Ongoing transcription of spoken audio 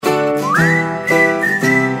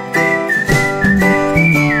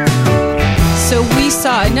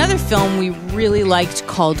liked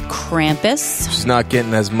called Krampus. It's not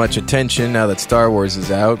getting as much attention now that Star Wars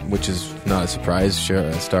is out, which is not a surprise.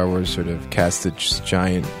 Star Wars sort of cast a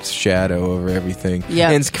giant shadow over everything.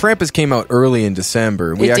 Yeah. And Krampus came out early in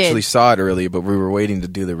December. We It actually did. saw it early, but we were waiting to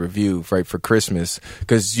do the review right for Christmas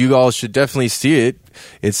because you all should definitely see it.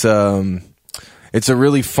 It's a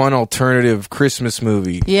really fun alternative Christmas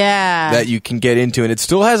movie. Yeah. That you can get into, and it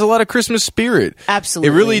still has a lot of Christmas spirit.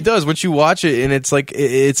 Absolutely. It really does. Once you watch it, and it's like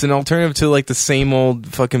it's an alternative to like the same old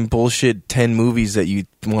fucking bullshit 10 movies that you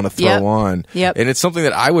want to throw on. Yep. And it's something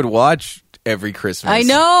that I would watch every Christmas. I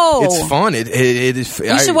know. It's fun. It is.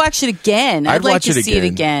 You should watch it again. I'd like to see it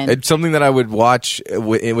again. It's something that I would watch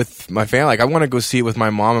with my family. Like I want to go see it with my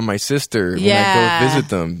mom and my sister when I go visit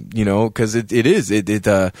them. You know, because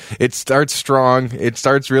it starts strong. It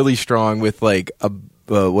starts really strong with like a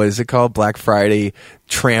what is it called? Black Friday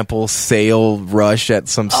trample sale rush at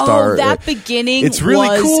some star. Oh, that beginning it's really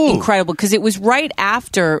was cool. incredible because it was right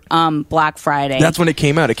after Black Friday. That's when it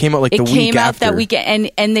came out. It came out like the week after. It came out that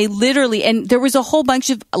weekend, and they literally, and there was a whole bunch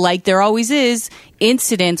of, like there always is,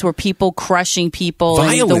 incidents where people crushing people,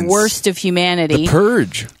 Violence. and the worst of humanity. The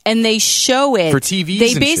Purge. And they show it. For TVs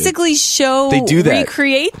They and basically They do that.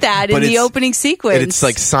 recreate that But in the it's- opening sequence. And it's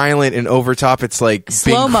like silent and over top. It's like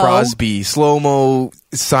Slow-mo. Bing Crosby, slow-mo,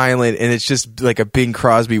 silent, and it's just like a Bing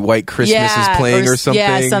Crosby White Christmas is playing or something.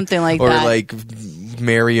 Yeah, something like or that. Or like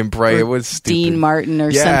Mary and Brian. What's stupid? Dean Martin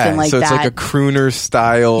or something like so that. it's like a crooner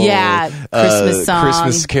style Christmas song.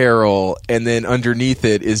 Christmas carol, and then underneath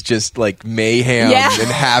it is just like mayhem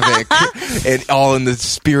and havoc and all in the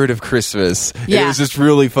spirit of Christmas. Yeah. It was just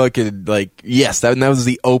really fucking like, yes, that was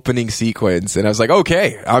the opening sequence, and I was like,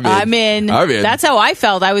 okay, I'm in. That's how I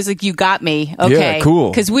felt. I was like, you got me. Okay. Yeah, cool.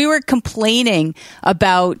 Because we were complaining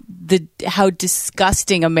about how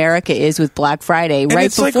disgusting America is with Black Friday And right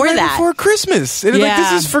it's before like right that. before Christmas. And like,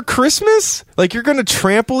 this is for Christmas? Like, you're going to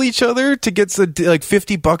trample each other to get like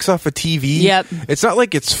 $50 off a TV? Yep. It's not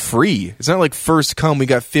like it's free. It's not like first come, we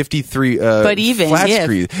got 53 but even, flat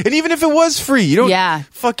screen. And even if it was free, you don't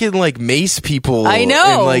fucking like mace people. I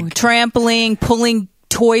know. And, like, trampling, pulling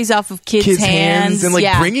toys off of kids' hands. And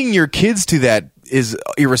like bringing your kids to that is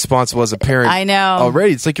irresponsible as a parent. I know.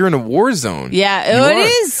 Already. It's like you're in a war zone. Yeah, it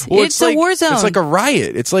is. Well, it's a war zone. It's like a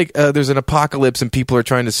riot. It's like there's an apocalypse and people are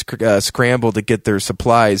trying to scramble to get their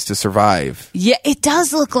supplies to survive. Yeah, it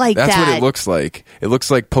does look like That's that. That's what it looks like. It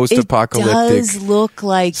looks like post-apocalyptic. It does look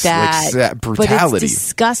like that. Like brutality. But it's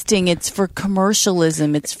disgusting. It's for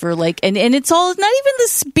commercialism. It's for like, and it's all not even the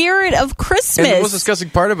spirit of Christmas. And the most disgusting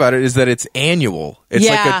part about it is that it's annual. It's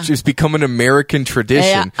like it's become an American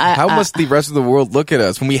tradition. How must the rest of the world look at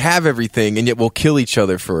us when we have everything and yet we'll kill each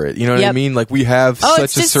other for it? You know what I mean? Like we have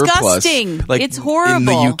such a surplus. Like it's horrible. In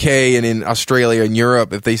the UK and in Australia and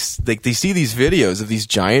Europe, if they see these videos of these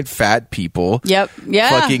giant fat people,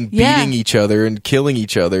 fucking beating each other and killing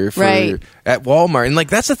each other at Walmart, and like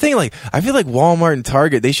that's the thing. Like I feel like Walmart and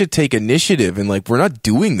Target, they should take initiative and like we're not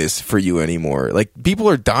doing this for you anymore. Like people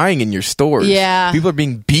are dying in your stores. Yeah, people are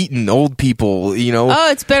being beaten. Old people, you know.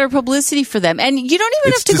 Oh, it's better publicity for them, and you don't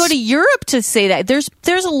even have to go to Europe to say that. There's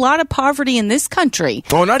a lot of poverty in this country.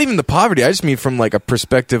 Oh, not even the poverty. I just mean from like a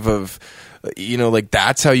perspective of, you know, like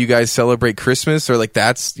that's how you guys celebrate Christmas, or like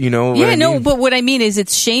that's, you know. But what I mean is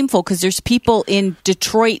it's shameful because there's people in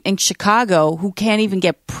Detroit and Chicago who can't even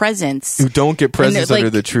get presents. Who don't get presents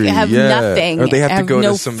under the tree. Have nothing. Or they have to go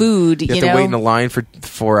no to some food. You have to wait in a line for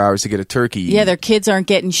 4 hours to get a turkey. Yeah, their kids aren't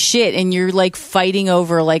getting shit, and you're like fighting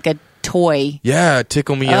over like a toy. Yeah,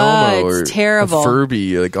 Tickle Me Elmo or terrible. A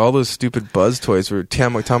Furby, like all those stupid Buzz toys, or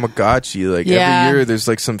Tamagotchi. Like every year, there's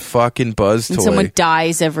like some fucking Buzz toy. Someone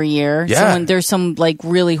dies every year. Yeah, there's some like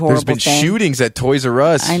really horrible. There's been shootings at Toys R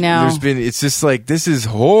Us. I know. It's just like this is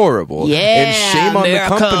horrible. Yeah, and shame on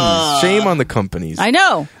America. the companies. Shame on the companies. I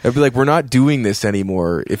know. I'd be like, we're not doing this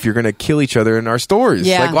anymore. If you're gonna kill each other in our stores,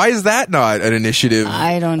 like why is that not an initiative?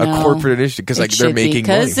 I don't know. A corporate initiative because like they're making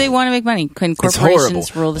money because they want to make money.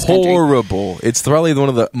 Corporations rule this country. Horrible. It's probably one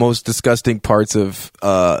of the most disgusting parts of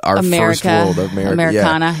our first world of America.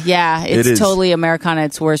 Americana. Yeah, it's totally Americana.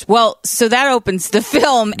 It's worse. Well, so that opens the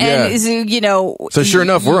film, and you know. So sure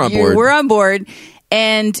enough, we're on board. We're on board,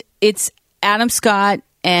 and it's Adam Scott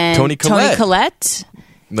and Toni Collette.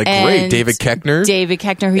 great. David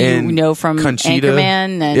Koechner, who you know from Conchita. Anchorman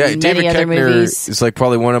and many David other Koechner movies. is like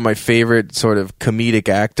probably one of my favorite sort of comedic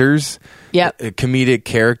actors. Yep. Comedic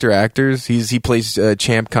character actors. He plays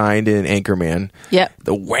Champ Kind in Anchorman. Yep.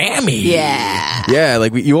 The Whammy. Yeah. Yeah,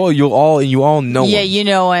 like you all know him. Yeah, you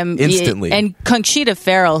know him instantly. And Conchita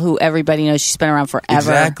Ferrell, who everybody knows, she's been around forever.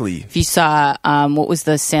 Exactly. If you saw what was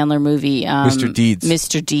the Sandler movie? Mr. Deeds.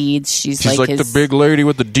 Mr. Deeds. She's like the big lady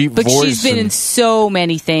with the deep voice. But she's been in so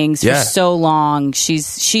many things for so long.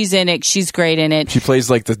 She's in it. She's great in it. She plays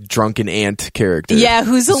like the drunken aunt character. Yeah,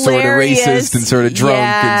 who's hilarious. Sort of racist and sort of drunk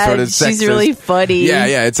and sort of sexist. She's really funny.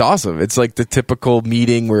 Yeah, it's awesome. It's like the typical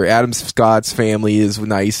meeting where Adam Scott's family is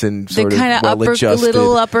nice and sort of well-adjusted.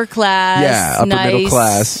 Little upper class. Yeah, upper middle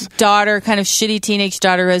class. Daughter, kind of shitty teenage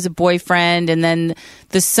daughter who has a boyfriend, and then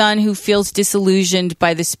the son who feels disillusioned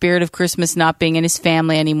by the spirit of Christmas not being in his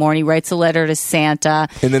family anymore, and he writes a letter to Santa.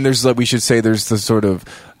 And then there's, we should say, there's the sort of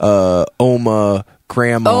Oma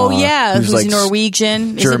grandma. Oh yeah, who's like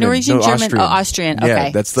Norwegian? German. Is it Norwegian? No, German? Austrian. Oh, Austrian. Okay, yeah,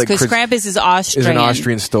 that's like because Krampus is Austrian. Is an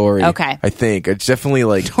Austrian story. Okay, I think it's definitely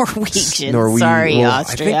like Norwegian. Sorry,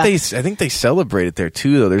 Austria. I think they celebrate it there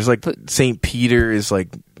too. Though there's like Saint Peter is like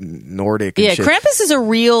Nordic. And shit. Krampus is a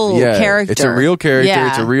real character. It's a real character. Yeah.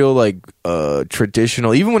 It's a real like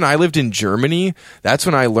traditional. Even when I lived in Germany, that's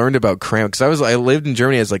when I learned about Krampus. Because I lived in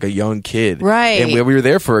Germany as like a young kid, right? And we were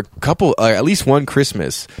there for a couple, at least one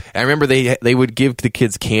Christmas. And I remember they would give the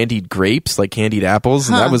kids candied grapes, like candied apples,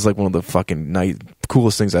 and that was like one of the fucking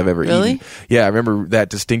coolest things I've ever eaten. Yeah, I remember that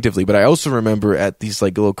distinctively. But I also remember at these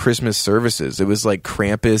like little Christmas services, it was like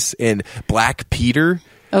Krampus and Black Peter.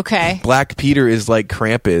 Okay. Black Peter is like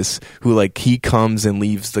Krampus, who like he comes and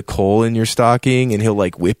leaves the coal in your stocking, and he'll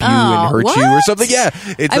like whip you and hurt you or something. Yeah,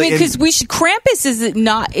 I mean, because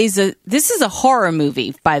Krampus this is a horror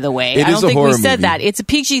movie, by the way. I don't think we said that. It's a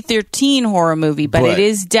PG-13 horror movie, but it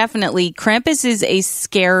is definitely Krampus is a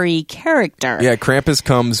scary character. Yeah, Krampus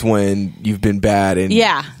comes when you've been bad, and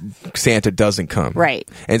Santa doesn't come. Right.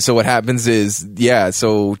 And so what happens is,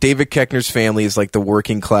 so David Koechner's family is like the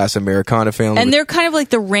working class Americana family, and they're kind of like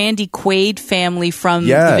the Randy Quaid family from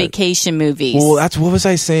the Vacation movies. Well, what was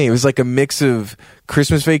I saying? It was like a mix of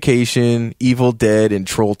Christmas Vacation, Evil Dead, and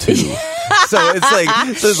Troll 2. So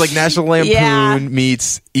it's like National Lampoon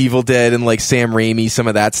meets Evil Dead and like Sam Raimi, some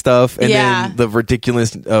of that stuff, and then the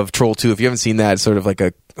ridiculous of Troll 2. If you haven't seen that, it's sort of like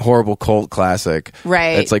a horrible cult classic,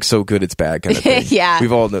 right? It's like so good it's bad kind of thing.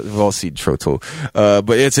 We've all seen Troll 2,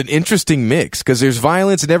 but it's an interesting mix because there's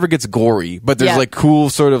violence. It never gets gory, but there's like cool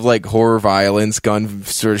sort of like horror violence, gun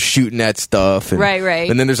sort of shooting at stuff, and, right.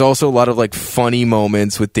 And then there's also a lot of like funny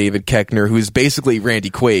moments with David Koechner, who's basically Randy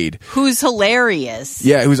Quaid, who's hilarious.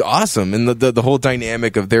 Yeah, who's awesome, and the whole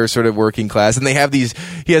dynamic of their sort of working class, and he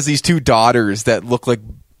has these two daughters that look like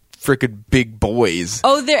freaking big boys.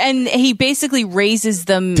 Oh, and he basically raises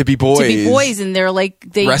them to be boys, and they're like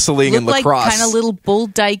they wrestling look and lacrosse, like kind of little bull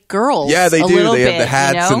dyke girls. Yeah, they do. They have the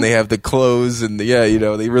hats, you know? and they have the clothes, and they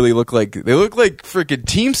really look like freaking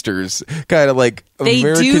Teamsters, kind of like they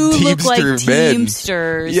American do Teamster look like men.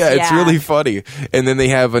 Teamsters. Yeah, it's really funny. And then they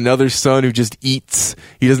have another son who just eats.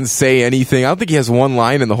 He doesn't say anything. I don't think he has one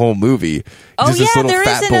line in the whole movie. There is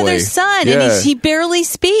another son, and he barely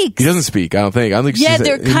speaks. He doesn't speak. I don't think.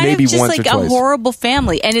 They're kind of just like a horrible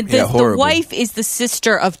family, and the wife is the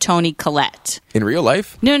sister of Toni Collette. In real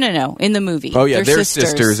life? No. In the movie. Oh yeah, they're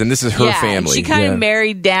sisters, and this is her family. She kind of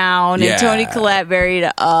married down, and Toni Collette married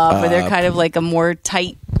up, and they're kind of like a more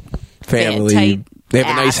tight family. They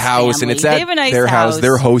have a nice house, family. And it's at their house.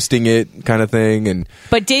 They're hosting it, kind of thing.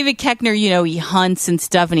 But David Koechner, he hunts and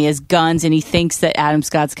stuff, and he has guns, and he thinks that Adam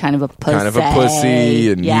Scott's kind of a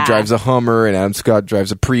pussy. And he drives a Hummer, and Adam Scott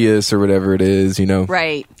drives a Prius or whatever it is,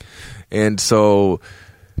 Right. And so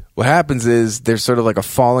what happens is there's sort of like a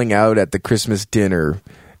falling out at the Christmas dinner.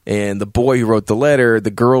 And the boy who wrote the letter, the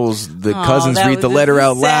cousins read the letter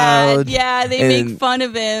out loud. Yeah, they make fun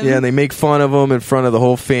of him. Yeah, and they make fun of him in front of the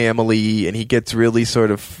whole family. And he gets really sort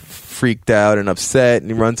of freaked out and upset. And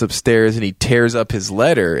he runs upstairs and he tears up his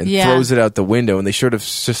letter and throws it out the window. And they sort of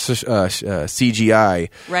CGI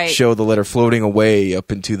show the letter floating away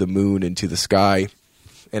up into the moon, into the sky.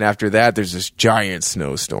 And after that, there's this giant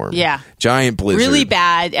snowstorm. Yeah. Giant blizzard. Really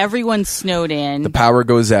bad. Everyone's snowed in. The power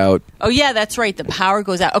goes out. Oh, yeah, that's right. The power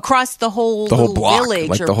goes out across the whole block, village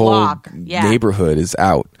like or the whole block. neighborhood is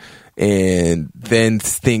out. And then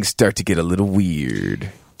things start to get a little weird.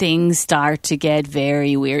 Things start to get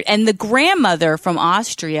very weird. And the grandmother from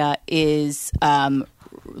Austria is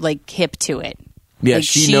hip to it. Yeah,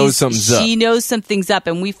 she knows something's up. She knows something's up,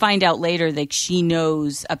 and we find out later that she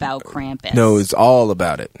knows about Krampus. Knows all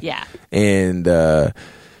about it. Yeah. And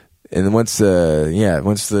And then once the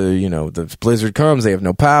the blizzard comes, they have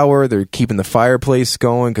no power. They're keeping the fireplace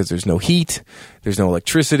going because there's no heat, there's no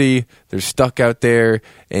electricity. They're stuck out there,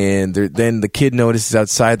 and then the kid notices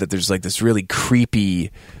outside that there's like this really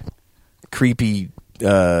creepy,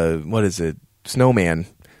 what is it? Snowman.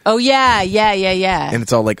 Oh yeah. And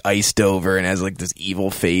it's all like iced over and has like this evil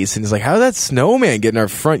face, and he's like, "How did that snowman get in our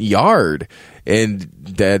front yard?"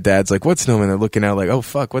 And Dad's like, "What snowman?" They're looking out like, "Oh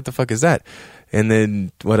fuck, what the fuck is that?" And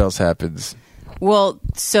then what else happens? Well,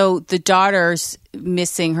 so the daughter's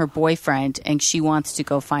missing her boyfriend, and she wants to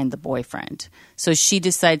go find the boyfriend. So she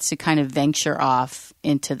decides to kind of venture off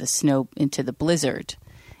into the blizzard.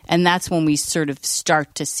 And that's when we sort of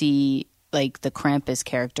start to see like the Krampus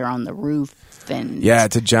character on the roof. And yeah,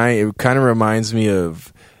 it's a giant. It kind of reminds me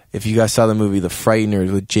of, if you guys saw the movie The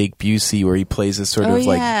Frighteners with Jake Busey, where he plays this sort of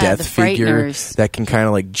like death figure that can kind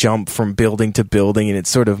of like jump from building to building, and it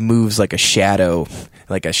sort of moves like a shadow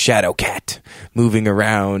cat, moving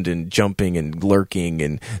around and jumping and lurking.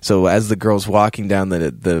 And so as the girl's walking down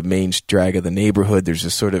the main drag of the neighborhood, there's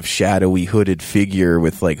this sort of shadowy hooded figure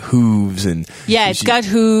with like hooves, and it's got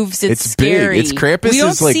hooves. It's scary. Big. It's Krampus. We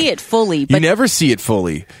don't see it fully. But you never see it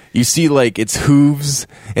fully. You see like its hooves,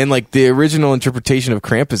 and like the original interpretation of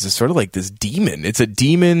Krampus is sort of like this demon. It's a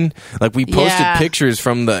demon. Like we posted pictures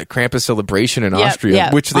from the Krampus celebration in Austria,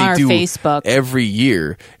 which they do Facebook every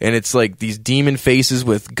year, and it's like these demon faces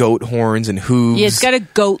with goat horns and hooves. Yeah, it's got a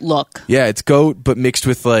goat look. Yeah, it's goat, but mixed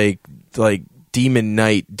with like demon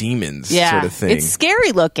night demons sort of thing. It's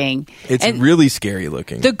scary looking. It's really scary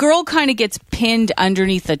looking. The girl kind of gets pinned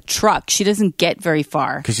underneath a truck. She doesn't get very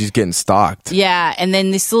far because she's getting stalked. Yeah, and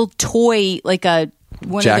then this little toy, like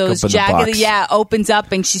one of those opens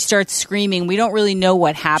up, and she starts screaming. We don't really know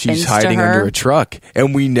what happens. She's hiding to her under a truck,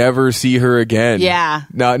 and we never see her again. Yeah,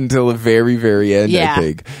 not until the very, very end, I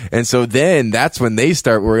think. And so then that's when they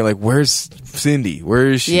start worrying, like, where's Cindy? Where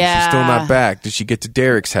is she? Yeah. She's still not back. Did she get to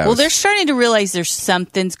Derek's house? Well, they're starting to realize there's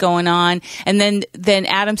something's going on, and then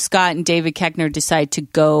Adam Scott and David Koechner decide to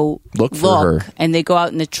go look for her, and they go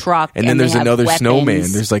out in the truck. And then there's another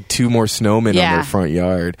snowman. There's like 2 more snowmen on their front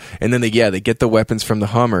yard, and then they get the weapons from the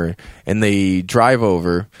Hummer, and they drive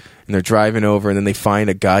over, and they're driving over, and then they find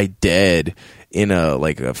a guy dead in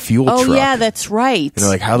a fuel truck. Oh yeah, that's right. And they're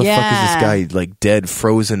like, how the fuck is this guy like dead,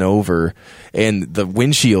 frozen over, and the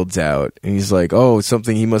windshield's out? And he's like, oh,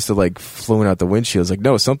 something, he must have like flown out the windshield. It's like,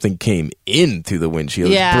 no, something came in through the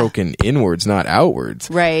windshield. It's broken inwards, not outwards.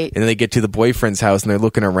 Right. And then they get to the boyfriend's house, and they're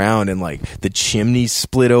looking around, and like the chimney's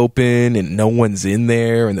split open, and no one's in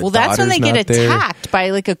there, and that's when they get attacked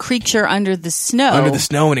by like a creature under the snow,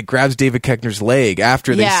 and it grabs David Koechner's leg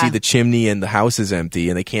after they see the chimney and the house is empty,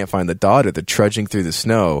 and they can't find the daughter. They're trudging through the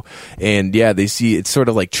snow, and they see it's sort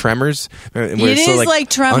of like Tremors, where it's so like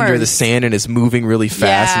Tremors under the sand, and it's moving really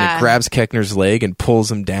fast, and it grabs Koechner's leg and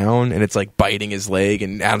pulls him down, and it's like biting his leg,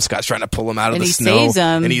 and Adam Scott's trying to pull him out of the snow, saves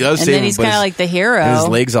him, and he does and save then him, he's kind of like the hero, and his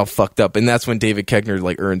leg's all fucked up, and that's when David Koechner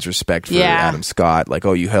like earns respect for Adam Scott, like,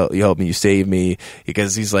 oh, you helped me, you saved me,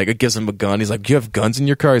 because he's like, it gives him a gun. He's like, you have guns in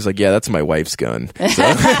your car? He's like, yeah, that's my wife's gun. So,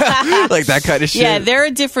 like that kind of shit. Yeah, they're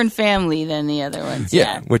a different family than the other ones.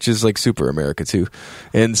 Yeah, which is like super America too.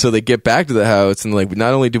 And so they get back to the house, and like,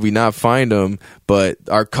 not only did we not find him, but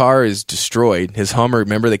our car is destroyed. His Hummer,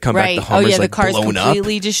 remember, they come back, the Hummer's like the car's blown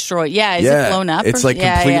completely up. Destroyed. Yeah, is it blown up? It's like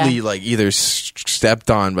completely like either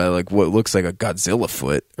stepped on by like what looks like a Godzilla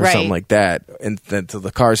foot or something like that. And then so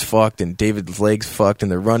the car's fucked, and David's leg's fucked,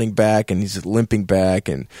 and they're running back, and he's limping back,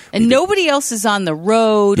 and nobody else is on the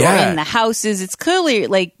road or in the houses. It's clearly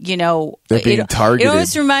like, they're being targeted. It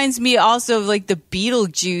almost reminds me also of like the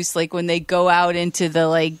Beetlejuice, like when they go out into the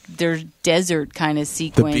like their desert kind of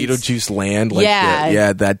sequence. The Beetlejuice land, like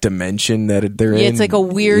that dimension that they're in. Yeah, it's like a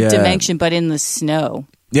weird dimension, but in the snow.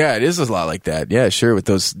 Yeah, it is a lot like that. Yeah, sure. With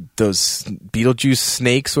those Beetlejuice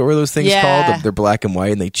snakes, what were those things called? They're black and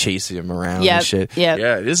white, and they chase him around and shit. Yep.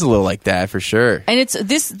 Yeah, it is a little like that for sure. And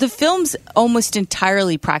the film's almost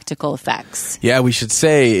entirely practical effects. Yeah, we should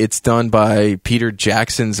say it's done by Peter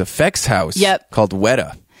Jackson's effects house called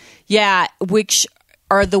Weta. Yeah, which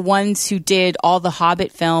are the ones who did all the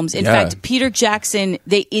Hobbit films. In fact, Peter Jackson,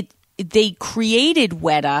 they created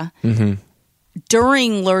Weta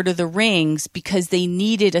during Lord of the Rings because they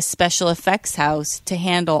needed a special effects house to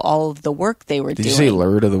handle all of the work they were doing. Did you say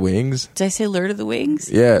Lord of the Wings? Did I say Lord of the Wings?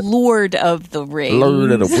 Yeah. Lord of the Rings.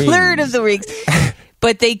 Lord of the Wings. Lord of the Rings.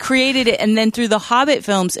 But they created it, and then through the Hobbit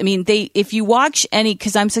films, I mean, if you watch any,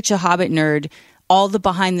 because I'm such a Hobbit nerd, all the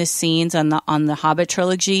behind the scenes on the Hobbit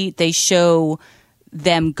trilogy, they show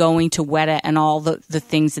them going to Weta and all the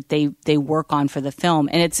things that they work on for the film.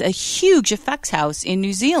 And it's a huge effects house in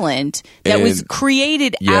New Zealand that was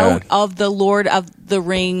created out of the Lord of the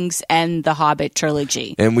Rings and the Hobbit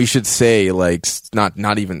trilogy. And we should say, like,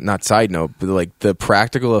 not side note, but like the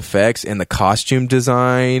practical effects and the costume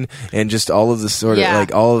design and just all of the sort of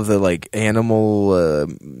like all of the like animal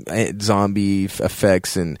zombie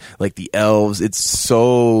effects and like the elves, it's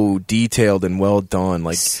so detailed and well done.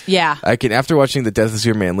 Like, I can, after watching The Death of the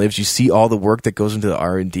Superman Lives, you see all the work that goes into the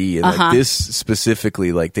R&D, and like this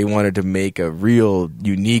specifically, like they wanted to make a real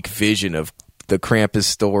unique vision of the Krampus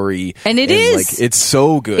story, and is like it's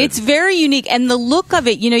so good. It's very unique, and the look of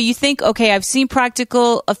it, you think, okay, I've seen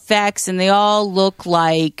practical effects and they all look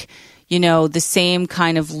like the same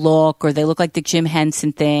kind of look, or they look like the Jim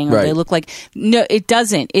Henson thing, or they look like, no, it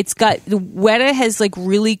doesn't. It's got, Weta has like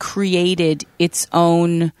really created its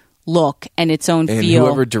own look and its own and feel.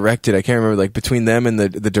 Whoever directed, I can't remember, like between them and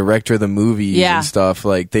the director of the movie and stuff,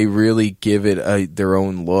 like they really give it their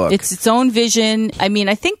own look. It's its own vision. I mean,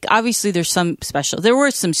 I think obviously there were some CGI.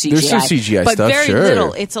 There's some CGI but stuff, very sure.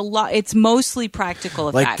 little. It's a lot. It's mostly practical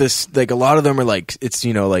effects. Like this, like a lot of them are like, it's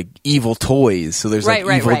like evil toys. So there's like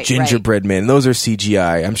evil gingerbread men. Those are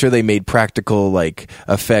CGI. I'm sure they made practical like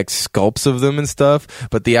effects sculpts of them and stuff,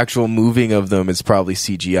 but the actual moving of them is probably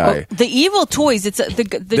CGI. Well, the evil toys. It's the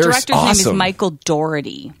director's name is Michael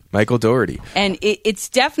Dougherty. And it's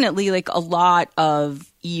definitely like a lot of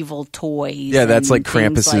evil toys. Yeah, that's like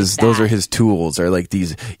Krampus's, those are his tools, are like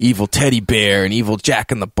these evil teddy bear and evil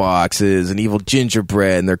Jack-in-the-Boxes and evil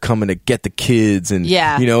gingerbread, and they're coming to get the kids, and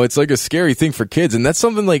it's like a scary thing for kids. And that's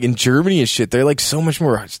something like in Germany and shit, they're like so much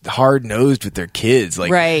more hard-nosed with their kids.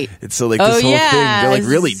 Like, it's so like this whole thing, they're like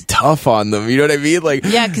really tough on them, you know what I mean? Like,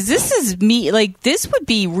 because this is me, like this would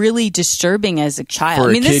be really disturbing as a child.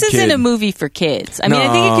 I mean, this isn't a movie for kids. I mean,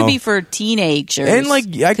 I think it could be for teenagers. And like,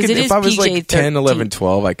 I could, if I was like 10, 11,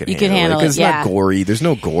 12, I could handle it. Because it's not gory. There's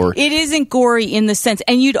no gore. It isn't gory in the sense.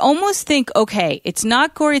 And you'd almost think, okay, it's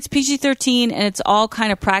not gory, it's PG-13, and it's all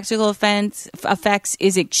kind of practical effects.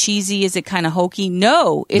 Is it cheesy? Is it kind of hokey?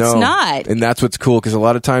 No, it's not. And that's what's cool, because a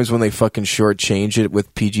lot of times when they fucking shortchange it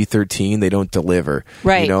with PG-13, they don't deliver.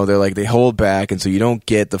 Right. They're like, they hold back, and so you don't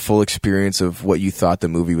get the full experience of what you thought the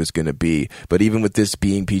movie was going to be. But even with this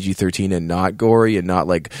being PG-13 and not gory and not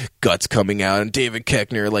like guts coming out and David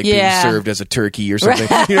Koechner like being served as a turkey or something.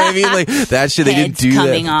 You know what I mean? Like that shit, they didn't do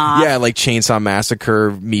that. Off. Yeah, like Chainsaw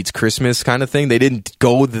Massacre meets Christmas kind of thing. They didn't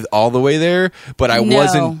go all the way there, but I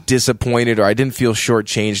wasn't disappointed, or I didn't feel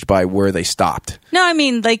shortchanged by where they stopped. No, I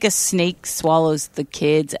mean, like a snake swallows the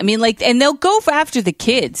kids. I mean, like, and they'll go after the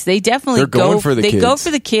kids. They definitely go for the kids. They go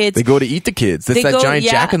for the kids. They go to eat the kids. That's that giant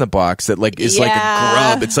Jack-in-the-Box that like is like a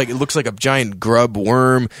grub. It's like, it looks like a giant grub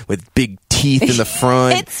worm with big teeth in the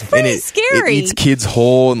front. It's pretty scary. It eats kids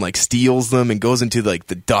whole and like steals them and goes into like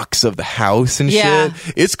the ducts of the house and shit.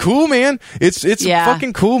 It's cool, man. It's a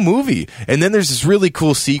fucking cool movie. And then there's this really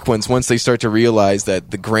cool sequence once they start to realize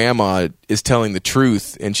that the grandma is telling the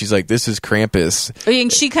truth, and she's like, this is Krampus.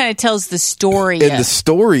 And she kind of tells the story. And the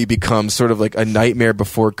story becomes sort of like a Nightmare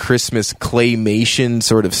Before Christmas claymation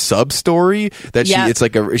sort of sub-story that it's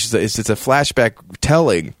like it's a flashback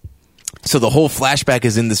telling. So the whole flashback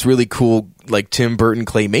is in this really cool, like, Tim Burton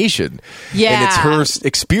claymation. Yeah. And it's her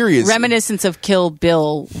experience. Reminiscence of Kill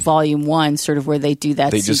Bill Volume 1, sort of where they do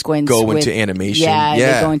that sequence. They just go into animation. Yeah,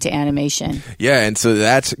 they go into animation. Yeah, and so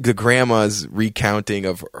that's the grandma's recounting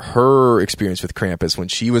of her experience with Krampus when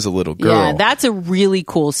she was a little girl. Yeah, that's a really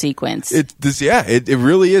cool sequence. It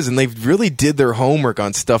really is. And they really did their homework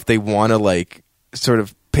on stuff they want to, like, sort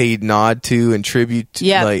of paid nod to and tribute to,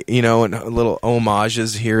 like, you know, and little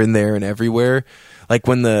homages here and there and everywhere. Like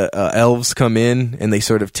when the elves come in and they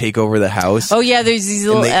sort of take over the house. Oh yeah, there's these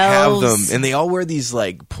little elves. Have them, and they all wear these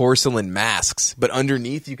like porcelain masks, but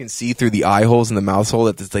underneath you can see through the eye holes and the mouth hole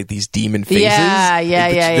that there's like these demon faces.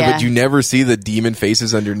 Yeah. But you never see the demon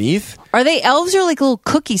faces underneath. Are they elves or like little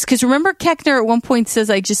cookies? Because remember Koechner at one point says,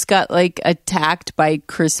 I just got like attacked by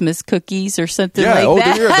Christmas cookies or something like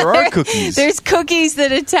that. There are cookies. There's cookies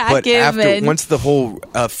that attack him. Once the whole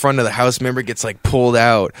front of the house member gets like pulled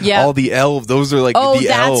out, all the elves, those are like the elves.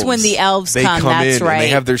 That's when the elves come. That's in, right. And they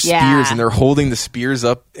have their spears, and they're holding the spears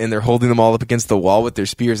up, and they're holding them all up against the wall with their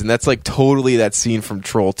spears, and that's like totally that scene from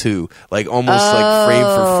Troll 2, like almost like frame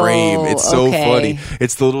for frame. It's so funny.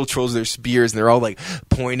 It's the little trolls with their spears, and they're all like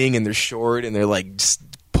pointing, and they're short, and they're like just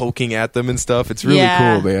poking at them and stuff. It's really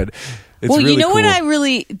cool, man. Really you know cool. what I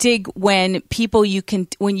really dig when you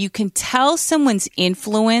can tell someone's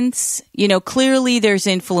influence. Clearly there's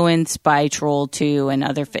influence by Troll 2 and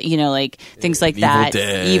other, like things like that.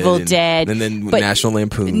 Evil Dead, and then National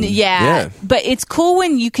Lampoon. Yeah, but it's cool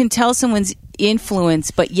when you can tell someone's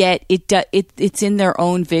influence, but yet it's in their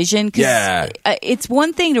own vision. It's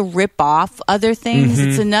one thing to rip off other things.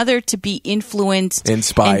 It's another to be influenced,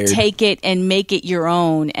 inspired, and take it and make it your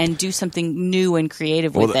own and do something new and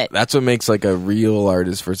creative with it. That's what makes like a real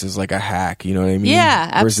artist versus like a hack. You know what I mean? Yeah,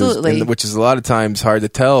 absolutely. Which is a lot of times hard to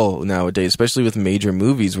tell nowadays, especially with major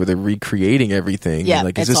movies where they're recreating everything. Yeah,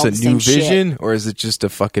 like, is this a new vision or is it just a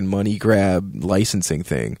fucking money grab licensing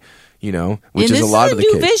thing? Which is a lot of the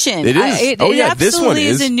case. Vision. It is. It this one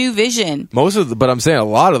is a new vision. But I'm saying a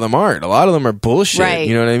lot of them aren't. A lot of them are bullshit. Right.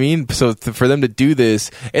 You know what I mean? So for them to do this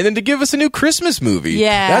and then to give us a new Christmas movie,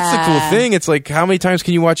 that's the cool thing. It's like, how many times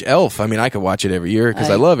can you watch Elf? I mean, I could watch it every year because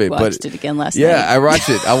I love it. Watched it again last night. Yeah, I watched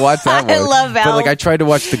it. I watched that one. I love Elf. But like, I tried to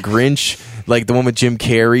watch The Grinch. Like the one with Jim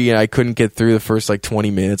Carrey, and I couldn't get through the first like 20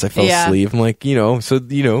 minutes. I fell asleep. I'm like,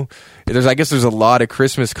 I guess there's a lot of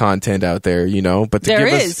Christmas content out there, but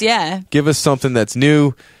give us something that's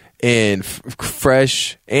new and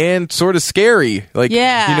fresh and sort of scary. Like,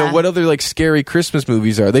 what other like scary Christmas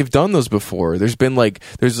movies are? They've done those before. There's been like,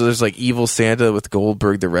 there's like Evil Santa with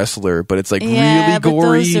Goldberg the wrestler, but it's like really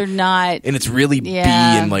gory. Those are not, and it's really B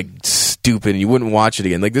and like stupid, and you wouldn't watch it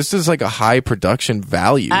again. Like, this is like a high production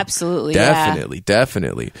value. Absolutely. Definitely.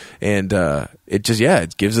 And it just,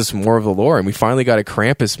 it gives us more of the lore. And we finally got a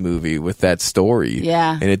Krampus movie with that story.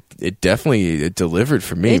 Yeah. And it definitely delivered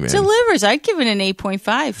for me, man. It delivers. I'd give it an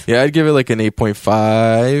 8.5. Yeah, I'd give it like an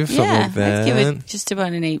 8.5, something like that. I'd give it just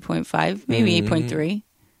about an 8.5, maybe 8.3.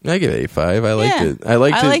 I give it 8.5. I liked it. I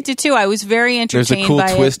liked it too. I was very entertained by it.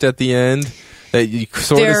 There's a cool twist at the end that you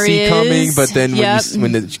sort of see coming, but then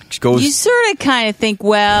when it goes... You sort of kind of think,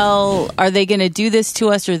 well, are they going to do this to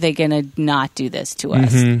us or are they going to not do this to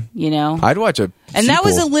us? I'd watch a And that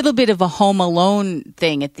was a little bit of a Home Alone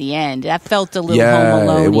thing at the end. That felt a little Home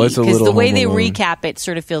Alone-y. It was a little because the way Home they Alone. recap it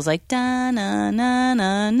sort of feels like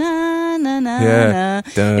da-na-na-na-na-na-na. Yeah.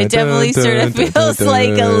 It definitely sort of feels like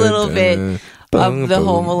a little bit of the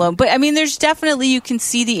Home Alone. But I mean, there's definitely, you can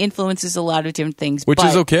see the influences, a lot of different things. Which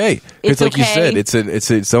is okay. It's like you said, it's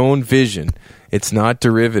its own vision. It's not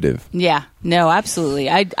derivative. Yeah. No, absolutely.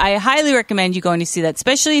 I highly recommend you going to see that,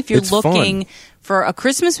 especially if you're looking for a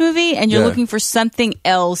Christmas movie and you're looking for something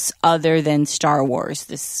else other than Star Wars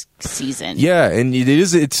this season. Yeah, and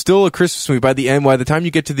it's still a Christmas movie. By the time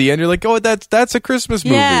you get to the end, you're like, oh, that's a Christmas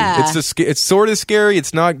movie. Yeah. It's sort of scary.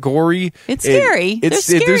 It's not gory. It's scary. There's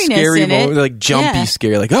scary in moments, it. like jumpy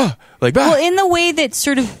scary, like well, in the way that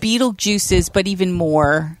sort of Beetlejuice is, but even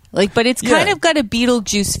more. But it's kind of got a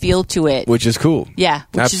Beetlejuice feel to it. Which is cool. Yeah,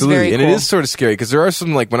 which absolutely. is very cool. And it is sort of scary because there are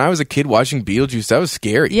some, like, when I was a kid watching Beetlejuice, that was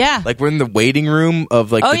scary. Yeah. Like, we're in the waiting room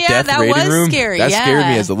of, like, the death waiting room. Scary. That scared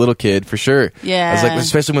me as a little kid, for sure. Yeah. I was like,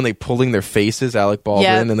 especially when they pulling their faces, Alec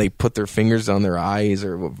Baldwin, and they put their fingers on their eyes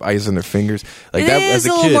or eyes on their fingers. Like, that as a kid. It is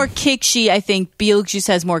a little more kitschy. I think Beetlejuice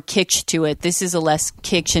has more kitsch to it. This is a less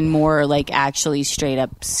kitsch and more, like, actually straight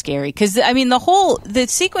up scary. Because, I mean, the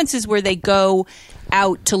sequences where they go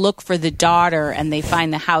out to look for the daughter and they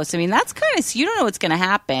find the house. I mean, that's kind of, you don't know what's going to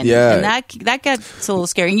happen. Yeah. And that gets a little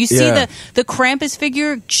scary. And you see the Krampus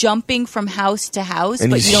figure jumping from house to house,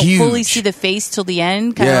 and but you don't fully see the face till the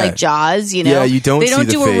end, kind of like Jaws, Yeah, you don't see the face.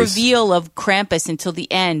 They don't do a reveal of Krampus until the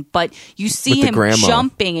end, but you see him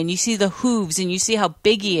jumping and you see the hooves and you see how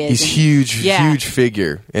big he is. He's huge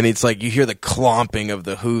figure. And it's like you hear the clomping of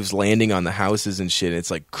the hooves landing on the houses and shit.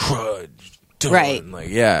 It's like crud. Done. Right. Like,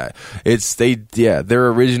 their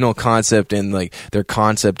original concept and like their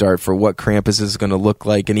concept art for what Krampus is going to look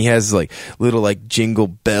like. And he has like little like jingle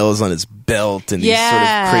bells on his belt and these sort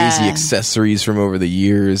of crazy accessories from over the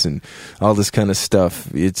years and all this kind of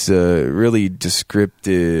stuff. It's really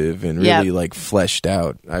descriptive and really like fleshed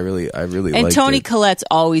out. I really liked it. And Toni Collette's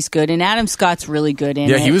always good, and Adam Scott's really good in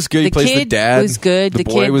it. Yeah, he was good. He plays the dad. Was good. The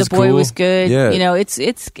boy was good. Yeah. You know, it's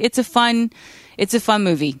a fun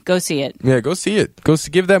movie. Go see it. Yeah, go see it.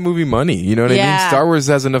 Give that movie money. You know what I mean? Star Wars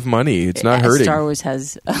has enough money. It's not hurting. Star Wars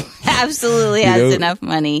has absolutely has enough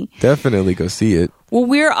money. Definitely go see it. Well,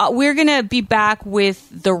 we're gonna be back with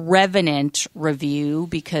the Revenant review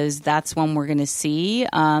because that's one we're gonna see.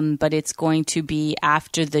 But it's going to be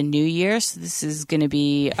after the New Year, so this is gonna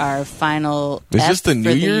be our final. Is this the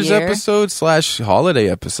New Year's episode / holiday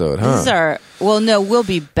episode? Huh? We'll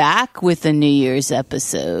be back with the New Year's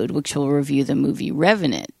episode, which will review the movie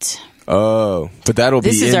Revenant. Oh, but that'll be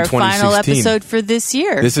in 2016. This is our final episode for this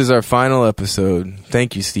year. This is our final episode.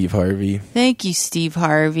 Thank you, Steve Harvey. Thank you, Steve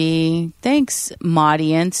Harvey. Thanks,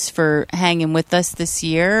 audience, for hanging with us this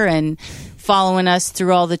year and following us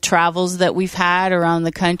through all the travels that we've had around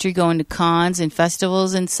the country, going to cons and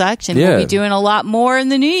festivals and such. And we'll be doing a lot more in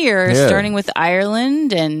the new year, starting with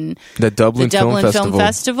Ireland and the Dublin Film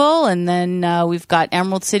Festival. And then we've got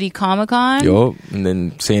Emerald City Comic Con. Yup. And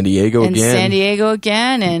then San Diego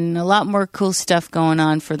again. And a lot more cool stuff going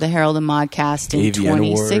on for the Herald and Modcast in AVN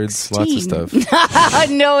 2016. Awards, lots of stuff.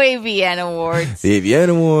 No AVN Awards. The AVN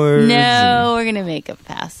Awards. No, we're going to make a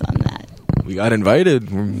pass on that. We got invited.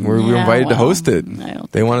 We're invited to host it.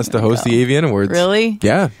 They want us to host the AVN Awards. Really?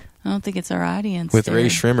 Yeah. I don't think it's our audience. With Ray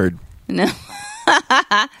Shrimmerd. No.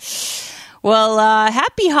 Well,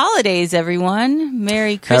 happy holidays, everyone.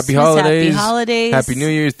 Merry Christmas. Happy holidays. Happy New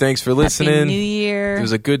Year. Thanks for listening. Happy New Year. It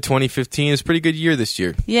was a good 2015. It was a pretty good year this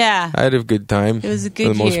year. Yeah. I had a good time. It was a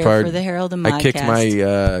good year for the Herald and Modcast. I kicked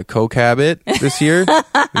my Coke habit this year.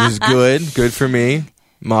 It was good. Good for me.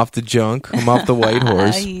 I'm off the junk. I'm off the white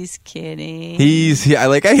horse. He's kidding.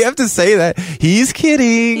 I have to say that. He's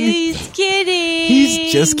kidding. He's kidding.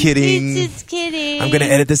 He's just kidding. He's just kidding. I'm going to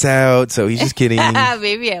edit this out, so he's just kidding.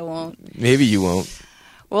 Maybe I won't. Maybe you won't.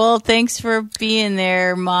 Well, thanks for being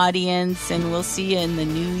there, audience, and we'll see you in the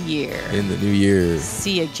new year.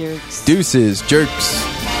 See ya, jerks. Deuces, jerks.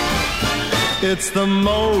 It's the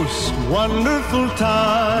most wonderful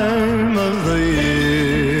time of the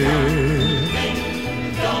year,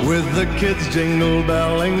 with the kids jingle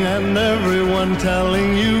belling and everyone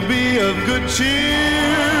telling you be of good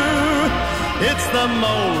cheer. It's the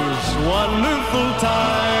most wonderful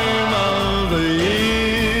time of the year.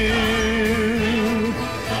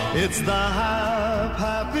 It's the high